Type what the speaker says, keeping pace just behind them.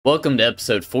Welcome to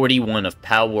episode 41 of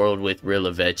Palworld with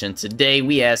Rilavech, and today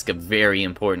we ask a very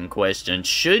important question.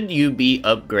 Should you be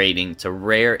upgrading to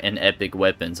rare and epic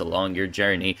weapons along your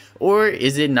journey, or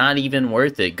is it not even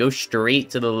worth it? Go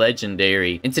straight to the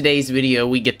legendary. In today's video,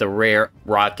 we get the rare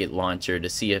rocket launcher to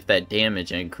see if that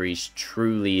damage increase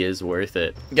truly is worth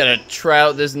it. Gotta try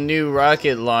out this new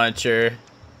rocket launcher.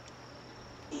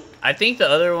 I think the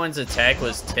other one's attack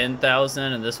was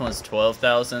 10,000 and this one's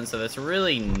 12,000, so that's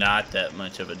really not that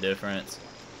much of a difference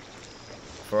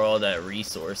for all that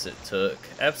resource it took.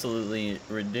 Absolutely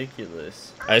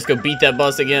ridiculous. Alright, let's go beat that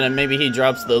boss again and maybe he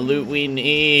drops the loot we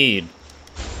need.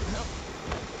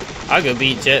 I'll go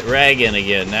beat Jetragon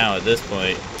again now at this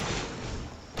point.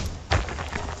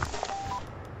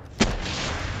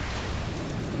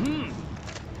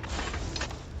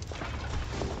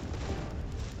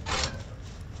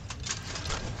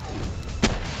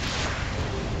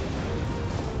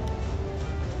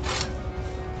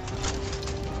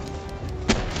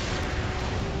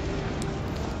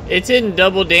 It's hitting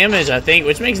double damage, I think,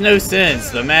 which makes no sense.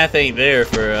 The math ain't there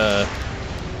for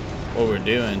what we're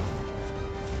doing.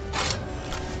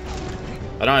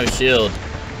 I don't have a shield.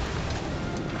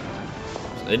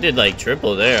 They did like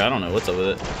triple there. I don't know what's up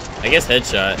with it. I guess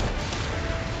headshot.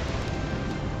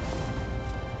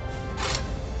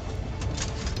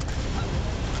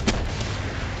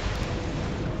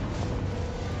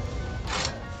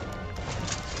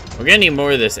 We're gonna need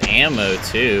more of this ammo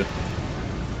too.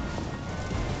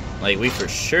 Like, we for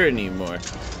sure need more.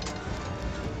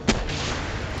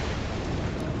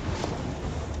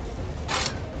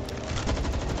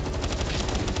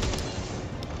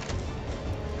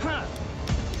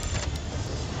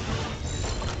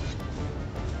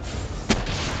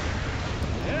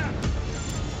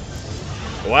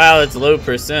 Wow, it's low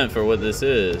percent for what this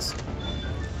is.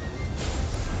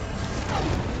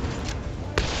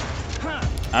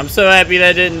 I'm so happy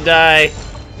that didn't die.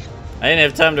 I didn't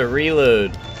have time to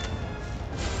reload.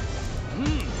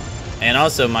 And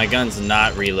also, my gun's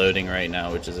not reloading right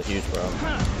now, which is a huge problem.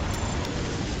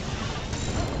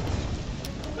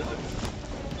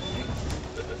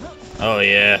 Oh,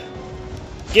 yeah.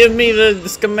 Give me the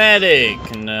schematic!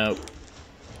 Nope.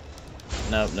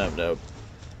 Nope.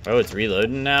 Oh, it's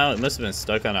reloading now? It must have been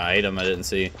stuck on an item I didn't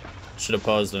see. Should have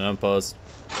paused and unpaused.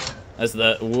 That's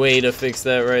the way to fix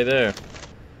that right there.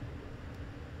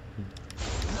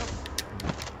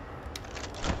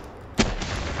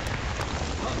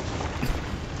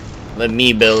 Let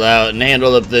me bail out and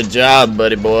handle up the job,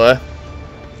 buddy boy.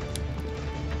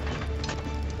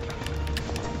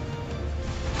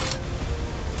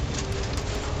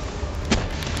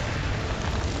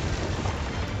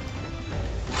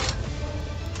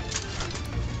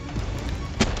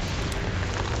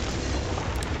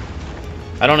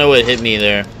 I don't know what hit me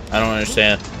there. I don't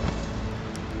understand.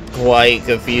 Quite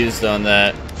confused on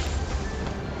that.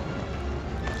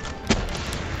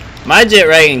 My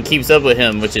Jetragon keeps up with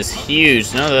him, which is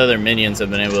huge. None of the other minions have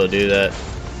been able to do that.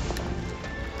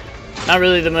 Not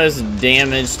really the most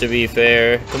damage, to be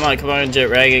fair. Come on,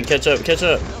 Jetragon. Catch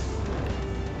up.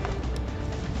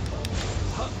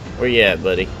 Where you at,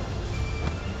 buddy?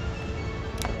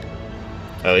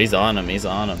 Oh, he's on him.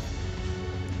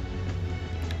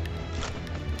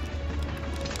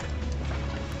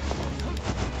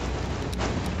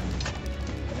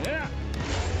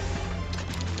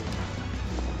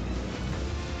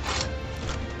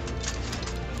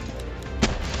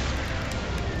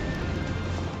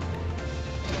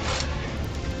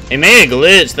 He made a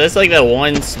glitch. That's like that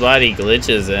one spot he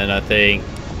glitches in, I think.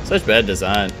 Such bad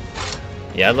design.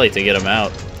 Yeah, I'd like to get him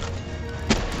out.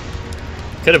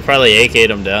 Could have probably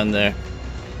AK'd him down there.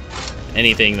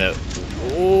 Anything that...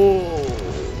 Ooh.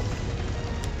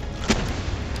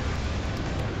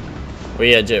 Where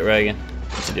you at, Jetragon?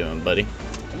 What you doing, buddy?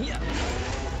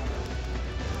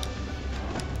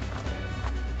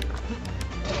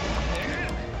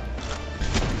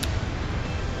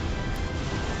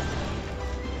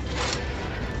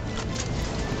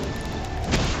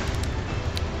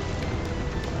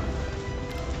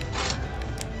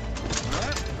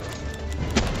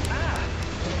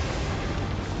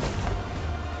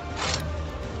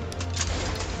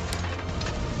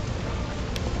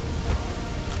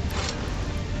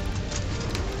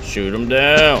 Shoot him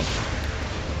down.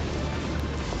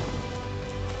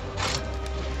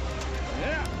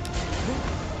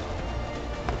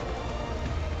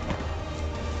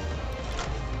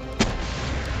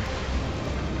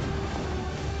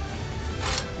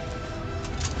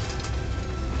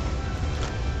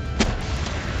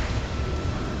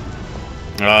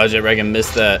 Oh, Jetragon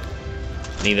missed that.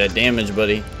 Need that damage,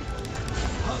 buddy.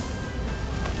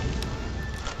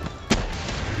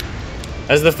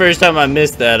 That's the first time I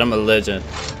missed that. I'm a legend.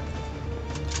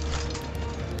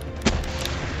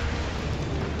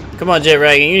 Come on,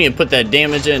 Jetragon. You need to put that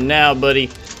damage in now, buddy.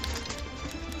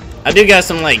 I do got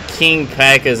some, like, king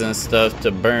packers and stuff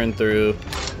to burn through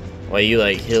while you,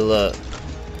 like, heal up.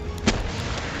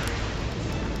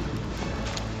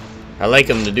 I like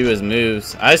him to do his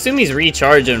moves. I assume he's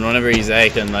recharging whenever he's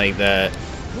acting like that.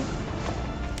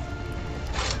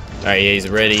 Alright, yeah, he's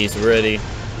ready. He's ready.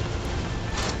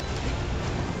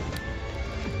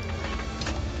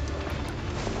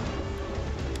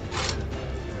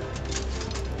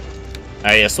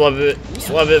 Alright, yeah, swap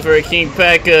it for a king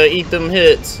pack, eat them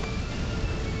hits.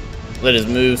 Let his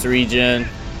moves regen.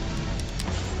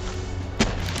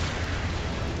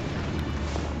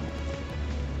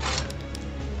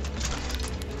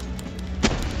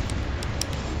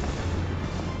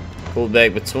 Pull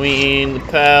back between the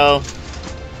pal.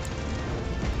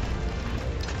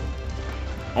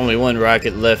 Only one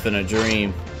rocket left in a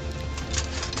dream.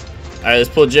 Alright, let's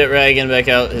pull Jetragon back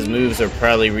out. His moves are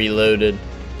probably reloaded.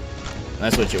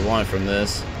 That's what you want from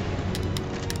this.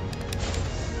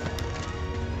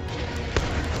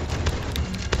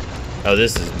 Oh,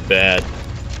 this is bad.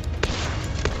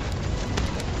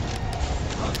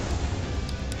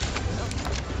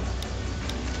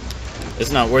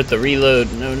 It's not worth the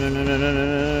reload. No, no, no, no, no, no,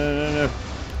 no, no, no.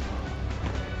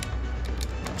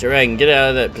 Jetragon, get out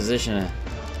of that position.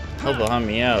 Help behind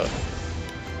me out.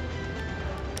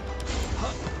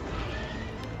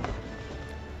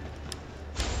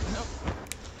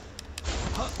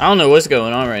 I don't know what's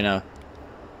going on right now.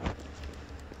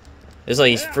 It's like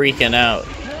he's freaking out.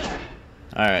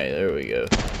 Alright, there we go.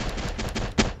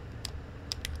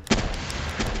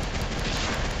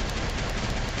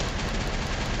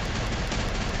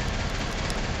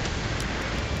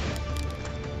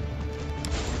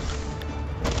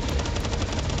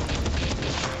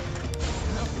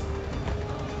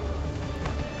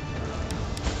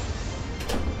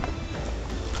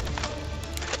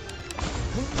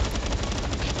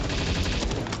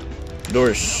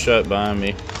 Door's shut behind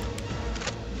me.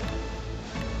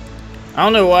 I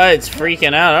don't know why it's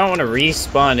freaking out. I don't want to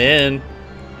respawn in.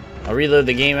 I'll reload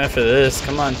the game after this.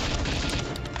 Come on.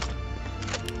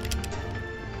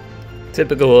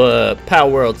 Typical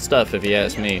Palworld stuff, if you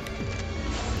ask me.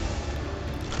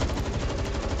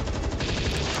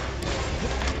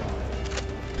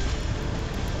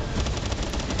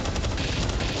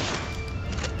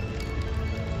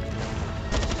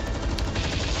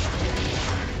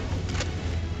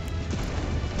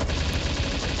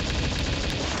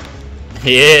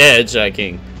 Yeah,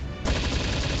 checking.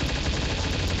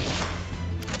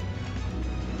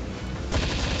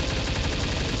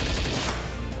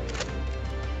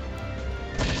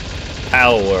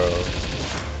 Palworld.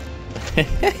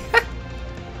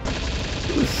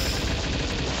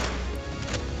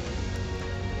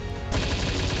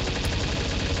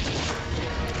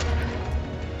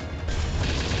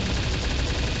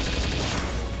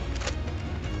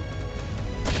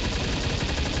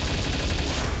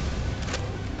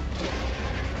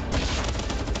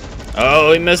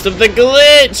 Oh, he messed up the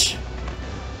glitch!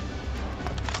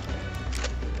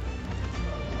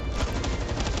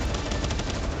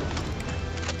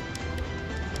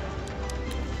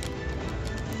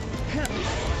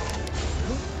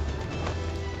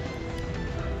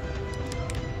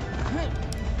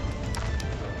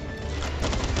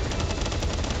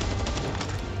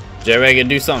 Jetragon,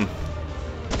 do something.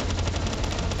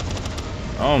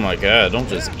 Oh my god, don't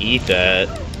just eat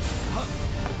that.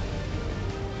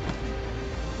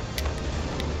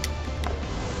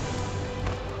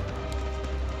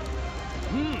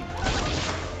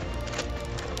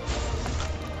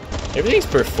 Everything's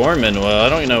performing well. I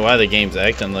don't even know why the game's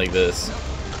acting like this.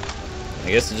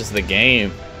 I guess it's just the game.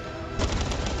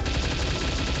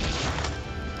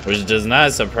 Which does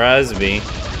not surprise me.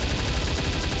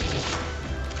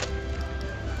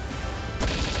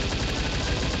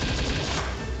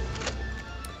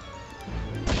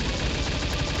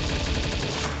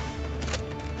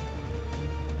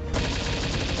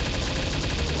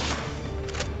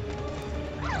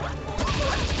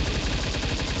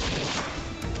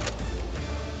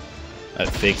 I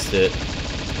fixed it.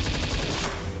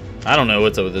 I don't know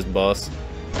what's up with this boss.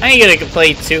 I ain't gonna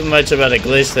complain too much about a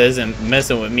glitch that isn't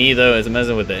messing with me though, it's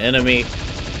messing with the enemy.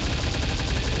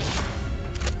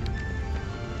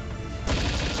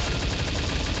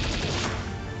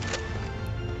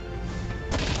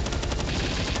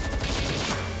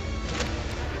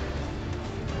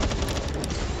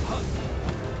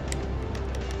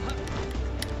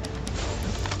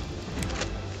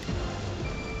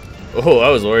 Oh, I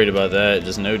was worried about that.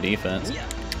 Just no defense.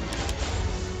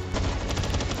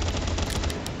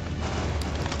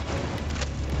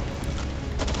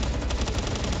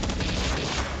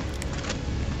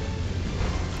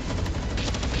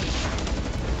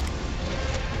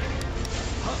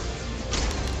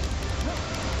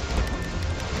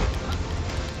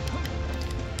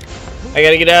 I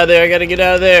gotta get out of there. I gotta get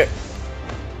out of there.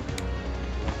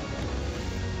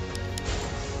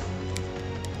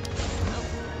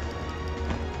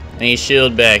 I need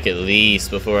shield back at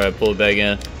least before I pull it back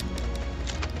in.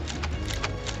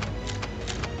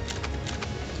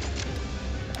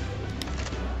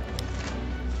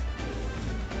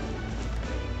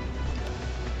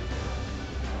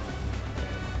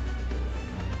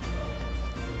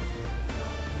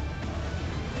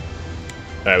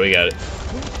 Alright, we got it.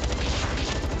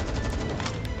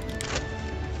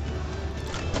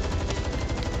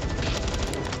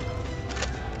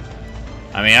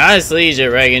 I mean, honestly,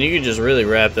 Jetragon, you could just really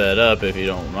wrap that up if you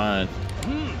don't mind.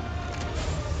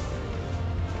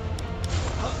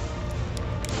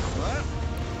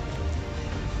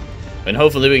 And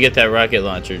hopefully we get that rocket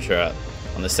launcher drop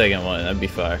on the second one. That'd be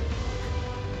fire.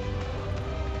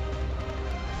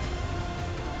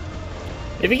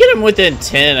 If you get them within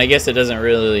 10, I guess it doesn't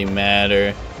really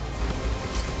matter.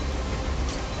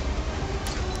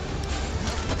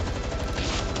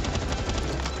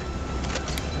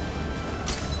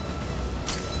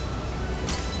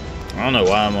 I don't know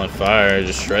why I'm on fire. I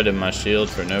just shredded my shield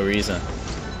for no reason.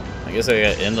 I guess I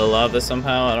got in the lava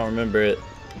somehow. I don't remember it.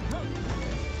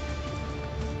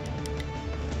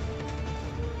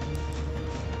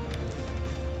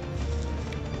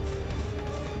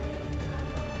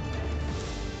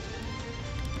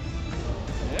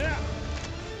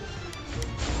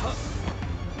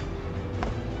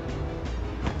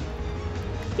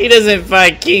 He doesn't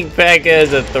find King Pekka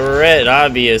as a threat,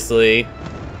 obviously.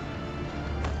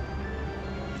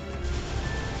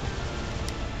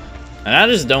 And I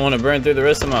just don't want to burn through the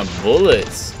rest of my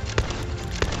bullets.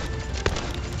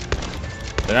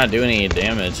 They're not doing any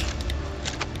damage.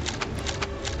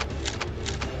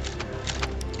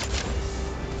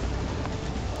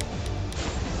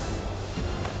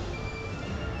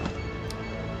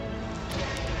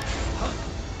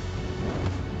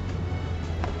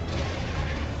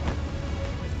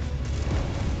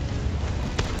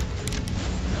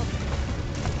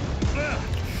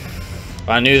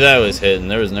 I knew that was hitting.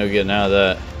 There was no getting out of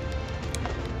that.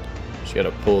 Just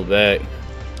gotta pull back.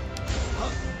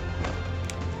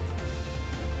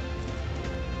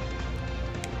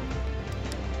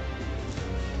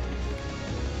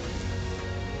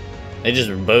 They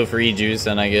just both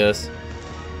rejuicing, I guess.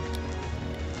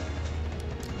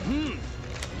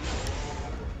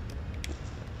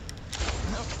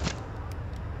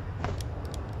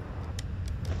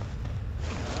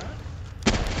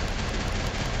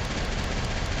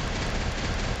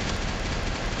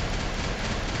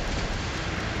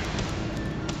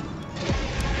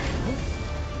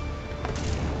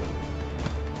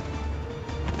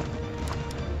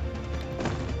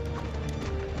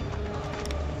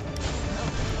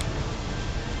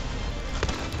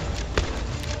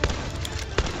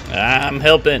 I'm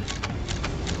helping.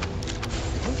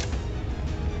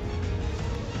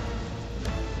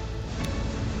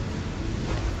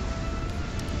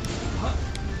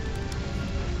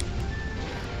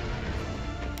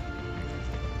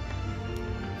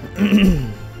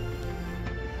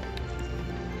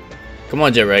 Come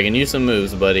on, Jetragon, use some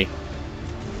moves, buddy.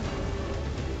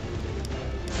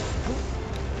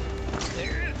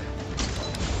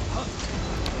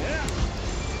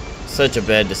 Such a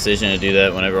bad decision to do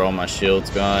that whenever all my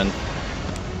shield's gone.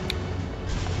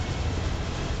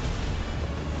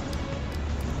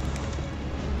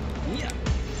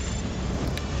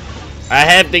 I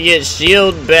have to get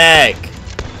shield back.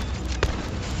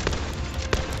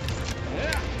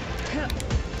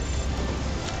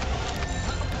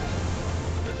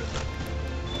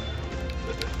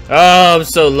 Oh, I'm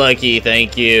so lucky,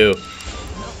 thank you.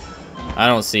 I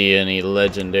don't see any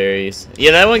legendaries.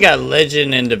 Yeah, that one got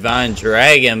Legend and Divine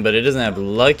Dragon, but it doesn't have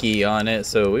Lucky on it,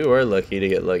 so we were lucky to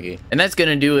get lucky. And that's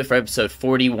gonna do it for episode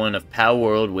 41 of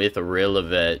Palworld with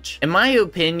Rillavetch. In my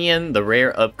opinion, the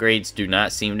rare upgrades do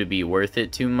not seem to be worth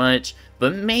it too much,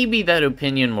 but maybe that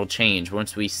opinion will change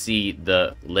once we see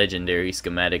the legendary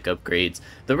schematic upgrades.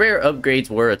 The rare upgrades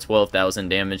were a 12,000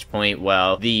 damage point,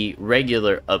 while the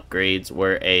regular upgrades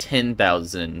were a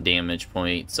 10,000 damage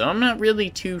point. So I'm not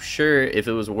really too sure if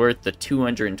it was worth the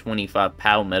 225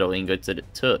 POW metal ingots that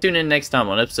it took. Tune in next time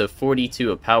on episode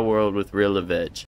 42 of Palworld with Rillavetch.